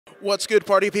What's good,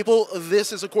 party people?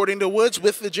 This is According to Woods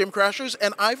with the Gym Crashers,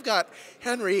 and I've got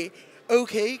Henry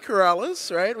Okay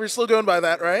Corrales, right? We're still going by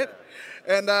that, right?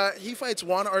 And he fights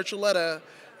Juan Archuleta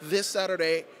this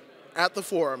Saturday at the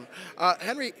Forum.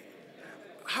 Henry,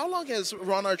 how long has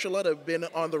Juan Archuleta been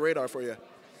on the radar for you?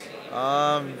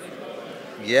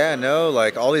 Yeah, no,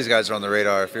 like all these guys are on the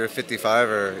radar. If you're 55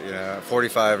 or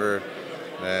 45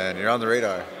 then you're on the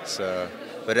radar. So,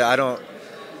 but I don't,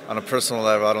 on a personal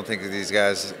level, I don't think of these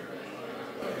guys.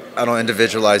 I don't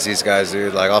individualize these guys,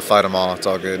 dude. Like I'll fight them all. It's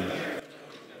all good.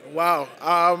 Wow.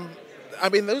 I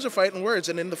mean, those are fighting words,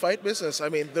 and in the fight business, I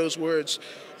mean, those words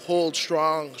hold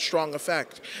strong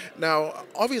effect. Now,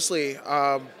 obviously,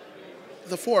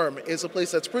 the Forum is a place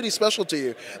that's pretty special to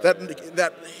you.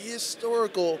 That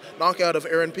historical knockout of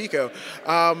Aaron Pico.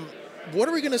 What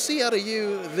are we going to see out of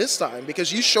you this time?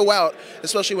 Because you show out,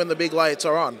 especially when the big lights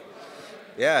are on.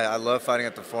 Yeah, I love fighting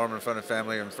at the Forum in front of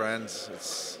family and friends.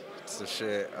 It's the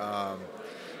shit.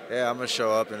 Yeah, I'm gonna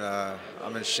show up and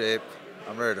I'm in shape.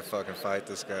 I'm ready to fucking fight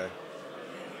this guy.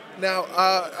 Now,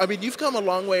 I mean, you've come a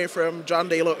long way from John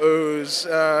De La O's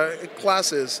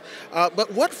classes,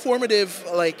 but what formative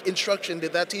instruction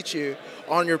did that teach you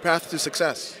on your path to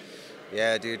success?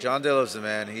 Yeah, dude, John De La's the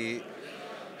man. He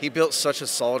built such a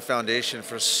solid foundation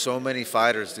for so many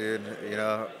fighters, dude.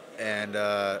 And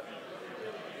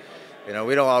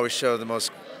we don't always show the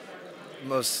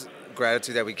most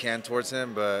gratitude that we can towards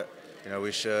him, but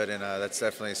we should, and that's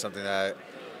definitely something that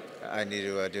I need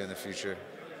to do in the future.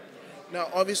 Now,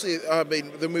 obviously,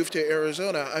 the move to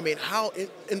Arizona, I mean, how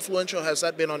influential has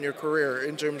that been on your career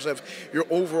in terms of your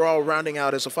overall rounding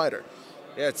out as a fighter?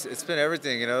 Yeah, it's been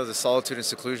everything. The solitude and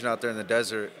seclusion out there in the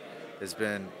desert has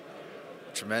been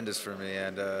tremendous for me,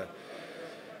 and yeah,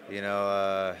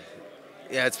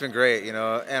 it's been great.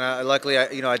 And luckily,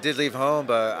 I did leave home,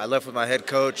 but I left with my head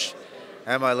coach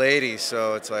and my lady,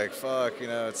 so it's like, fuck,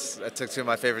 I took two of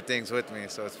my favorite things with me,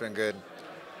 so it's been good.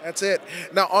 That's it.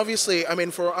 Now, obviously, I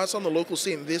mean, for us on the local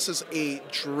scene, this is a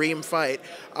dream fight.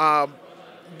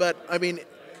 But, I mean,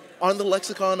 on the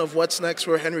lexicon of what's next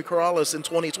for Henry Corrales in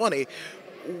 2020,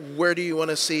 where do you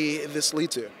want to see this lead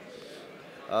to?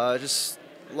 Just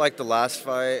like the last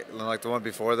fight, and like the one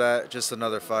before that, just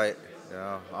another fight.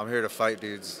 I'm here to fight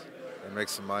dudes and make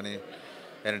some money,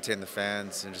 entertain the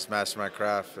fans, and just master my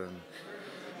craft. And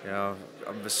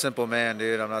I'm a simple man,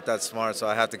 dude. I'm not that smart, so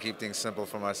I have to keep things simple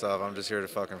for myself. I'm just here to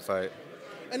fucking fight.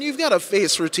 And you've got a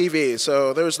face for TV,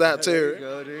 so there's that too. There you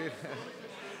go, dude.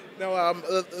 Now,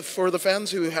 for the fans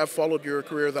who have followed your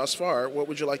career thus far, what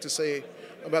would you like to say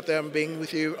about them being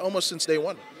with you almost since day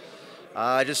one?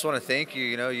 I just want to thank you.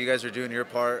 You guys are doing your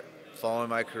part, following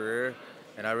my career,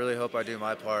 and I really hope I do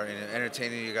my part in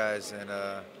entertaining you guys. And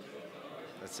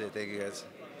that's it. Thank you, guys.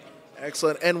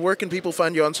 Excellent. And where can people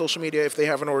find you on social media if they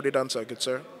haven't already done so, good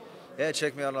sir? Yeah,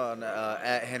 check me out on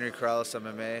at Henry Corrales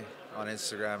MMA on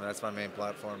Instagram, and that's my main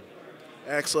platform.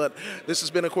 Excellent. This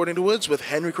has been According to Woods with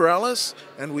Henry Corrales,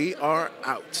 and we are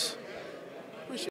out.